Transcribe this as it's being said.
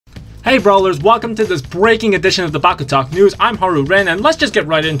Hey Brawlers, welcome to this breaking edition of the BakuTalk news. I'm Haru and let's just get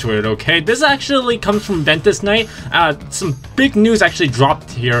right into it, okay? This actually comes from Ventus Knight. Some big news actually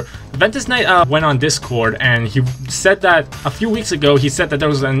dropped here. Ventus Knight went on Discord and he said that a few weeks ago he said that there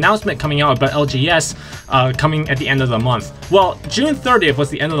was an announcement coming out about LGS coming at the end of the month. Well, June 30th was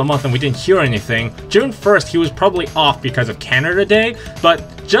the end of the month and we didn't hear anything. June 1st he was probably off because of Canada Day,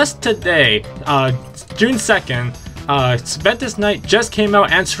 but just today, June 2nd, Ventus Knight just came out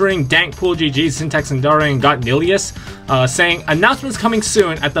answering Dan Kouzo, GG, Syntax Endara, and Got Nilius, saying, announcements coming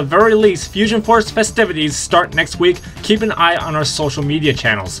soon. At the very least, Fusion Force festivities start next week. Keep an eye on our social media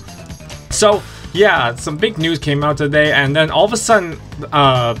channels. So, yeah, some big news came out today, and then all of a sudden,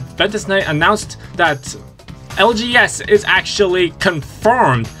 Ventus Knight announced that LGS is actually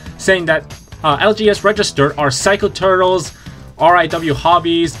confirmed, saying that LGS registered are Psycho Turtles, RIW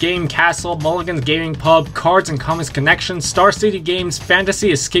Hobbies, Game Castle, Mulligan's Gaming Pub, Cards and Comics Connection, Star City Games,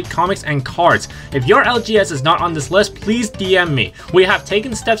 Fantasy Escape Comics, and Cards. If your LGS is not on this list, please DM me. We have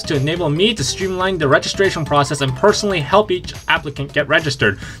taken steps to enable me to streamline the registration process and personally help each applicant get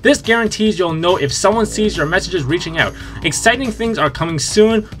registered. This guarantees you'll know if someone sees your messages reaching out. Exciting things are coming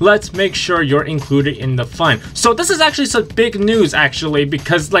soon. Let's make sure you're included in the fun. So this is actually some big news actually,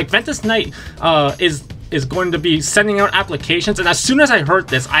 because like Ventus Knight is going to be sending out applications, and as soon as I heard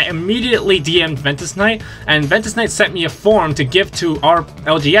this, I immediately DM'd Ventus Knight, and Ventus Knight sent me a form to give to our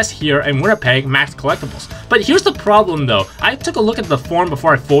LGS here in Winnipeg, Max Collectibles. But here's the problem though, I took a look at the form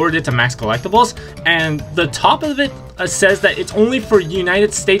before I forwarded it to Max Collectibles, and the top of it says that it's only for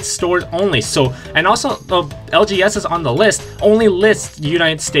United States stores only. So, and also LGS is on the list, only lists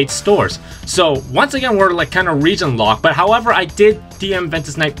United States stores. So once again, we're like kind of region locked. But however, I did DM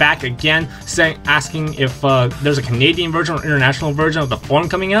Ventus Knight back again, asking if there's a Canadian version or international version of the form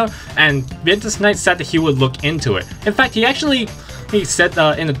coming out, and Ventus Knight said that he would look into it. In fact, he said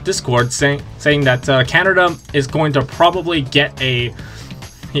in a Discord saying that Canada is going to probably get the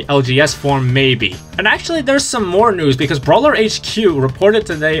LGS form, maybe. And actually there's some more news, because Brawler HQ reported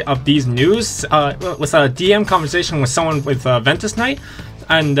today of these news with a DM conversation with someone with Ventus Knight,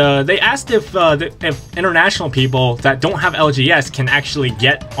 and they asked if international people that don't have LGS can actually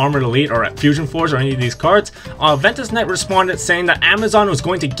get Armored Elite or Fusion Force or any of these cards. Ventus Knight responded saying that Amazon was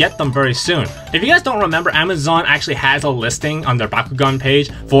going to get them very soon. If you guys don't remember, Amazon actually has a listing on their Bakugan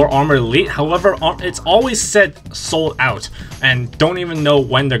page for Armored Elite. However, it's always said sold out and don't even know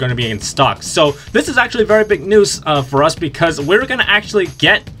when they're going to be in stock. So this is actually very big news for us, because we're going to actually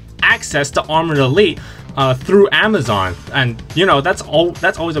get access to Armored Elite through Amazon, and you know that's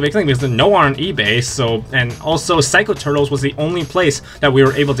always a big thing, because there's no one on eBay. So, and also Psycho Turtles was the only place that we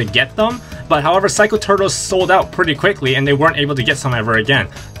were able to get them, but however Psycho Turtles sold out pretty quickly and they weren't able to get some ever again.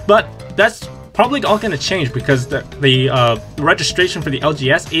 But that's probably all going to change, because the registration for the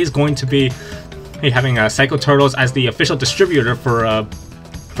LGS is going to be having Psycho Turtles as the official distributor for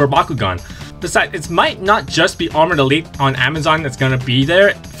Bakugan. Besides, it might not just be Armored Elite on Amazon that's gonna be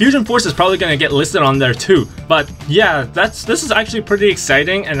there. Fusion Force is probably gonna get listed on there too. But yeah, this is actually pretty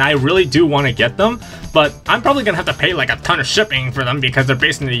exciting, and I really do want to get them. But I'm probably gonna have to pay like a ton of shipping for them, because they're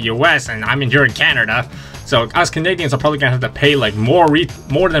based in the US and I'm here in Canada. So us Canadians are probably gonna have to pay like more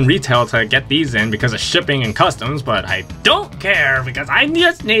than retail to get these in because of shipping and customs. But I don't care, because I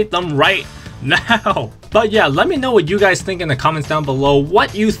just need them right now. But yeah, let me know what you guys think in the comments down below,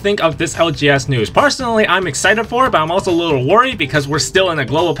 what you think of this LGS news. Personally, I'm excited for it, but I'm also a little worried because we're still in a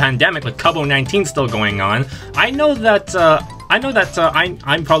global pandemic with COVID-19 still going on. I know that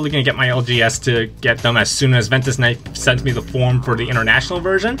I'm probably gonna get my LGS to get them as soon as Ventus Knight sends me the form for the international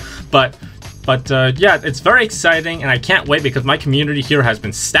version. But yeah, it's very exciting, and I can't wait, because my community here has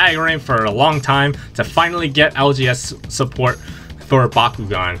been staggering for a long time to finally get LGS support for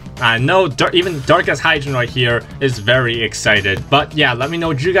Bakugan. I know even Darkest Hydrant right here is very excited. But yeah, let me know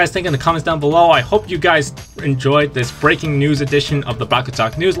what you guys think in the comments down below. I hope you guys enjoyed this breaking news edition of the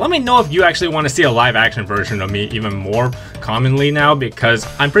BakuTalk news. Let me know if you actually want to see a live action version of me even more commonly now, because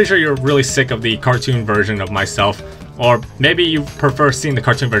I'm pretty sure you're really sick of the cartoon version of myself. Or maybe you prefer seeing the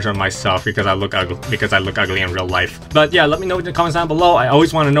cartoon version of myself because I look ugly in real life. But yeah, let me know in the comments down below. I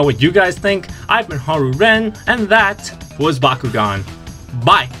always want to know what you guys think. I've been Haru, and that was Bakugan.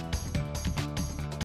 Bye!